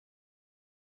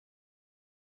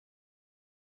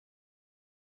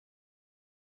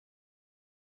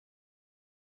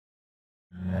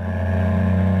All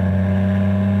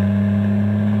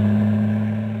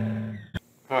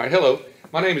right, hello.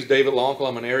 My name is David Lanclos.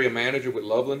 I'm an area manager with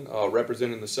Loveland,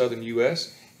 representing the southern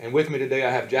U.S. And with me today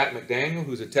I have Jack McDaniel,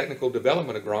 who's a technical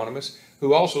development agronomist,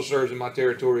 who also serves in my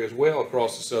territory as well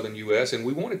across the southern U.S. And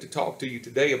we wanted to talk to you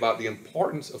today about the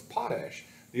importance of potash,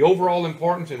 the overall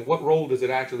importance, and what role does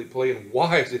it actually play, and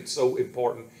why is it so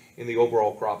important in the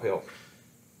overall crop health?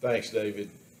 Thanks, David.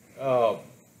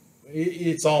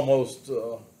 It's almost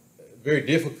very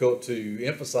difficult to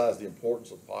emphasize the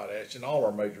importance of potash in all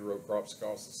our major row crops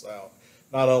across the South.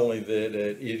 Not only that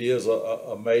it is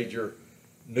a major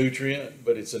nutrient,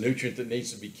 but it's a nutrient that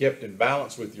needs to be kept in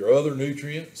balance with your other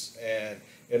nutrients, and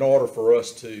in order for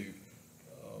us to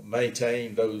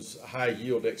maintain those high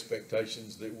yield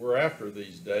expectations that we're after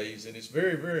these days. And it's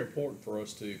very, very important for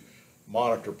us to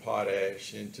monitor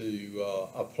potash and to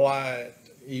apply it,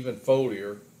 even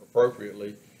foliar,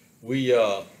 appropriately. We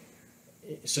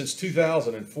since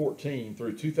 2014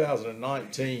 through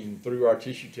 2019, through our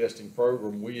tissue testing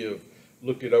program, we have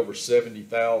looked at over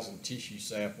 70,000 tissue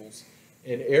samples,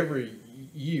 and every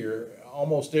year,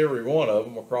 almost every one of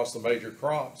them across the major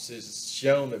crops has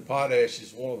shown that potash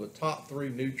is one of the top 3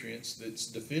 nutrients that's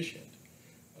deficient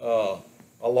a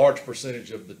large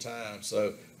percentage of the time.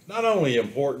 So it's not only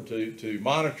important to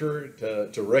monitor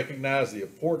it, to recognize the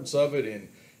importance of it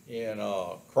in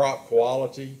crop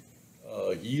quality,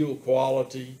 yield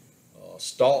quality,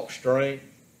 stalk strength,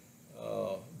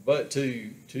 but to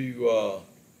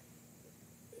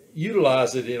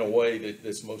utilize it in a way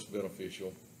that's most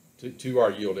beneficial to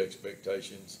our yield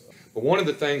expectations. But one of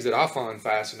the things that I find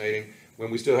fascinating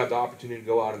when we still have the opportunity to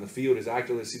go out in the field is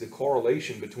actually see the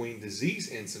correlation between disease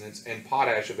incidence and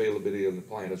potash availability in the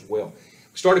plant as well.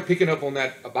 We started picking up on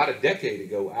that about a decade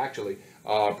ago, actually,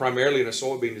 primarily in a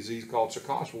soybean disease called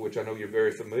Sarcospora, which I know you're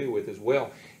very familiar with as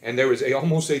well. And there is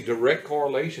almost a direct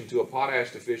correlation to a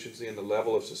potash deficiency in the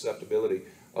level of susceptibility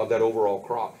of that overall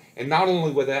crop. And not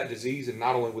only with that disease and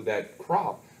not only with that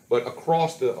crop, but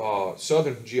across the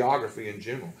southern geography in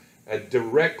general, a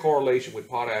direct correlation with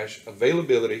potash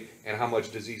availability and how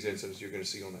much disease incidence you're going to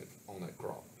see on that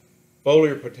crop.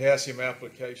 Foliar potassium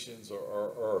applications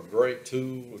are a great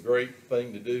tool, a great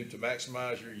thing to do to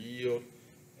maximize your yield,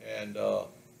 and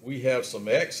we have some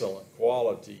excellent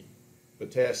quality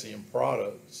potassium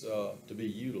products to be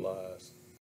utilized.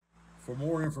 For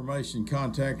more information,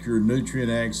 contact your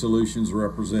Nutrient Ag Solutions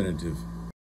representative.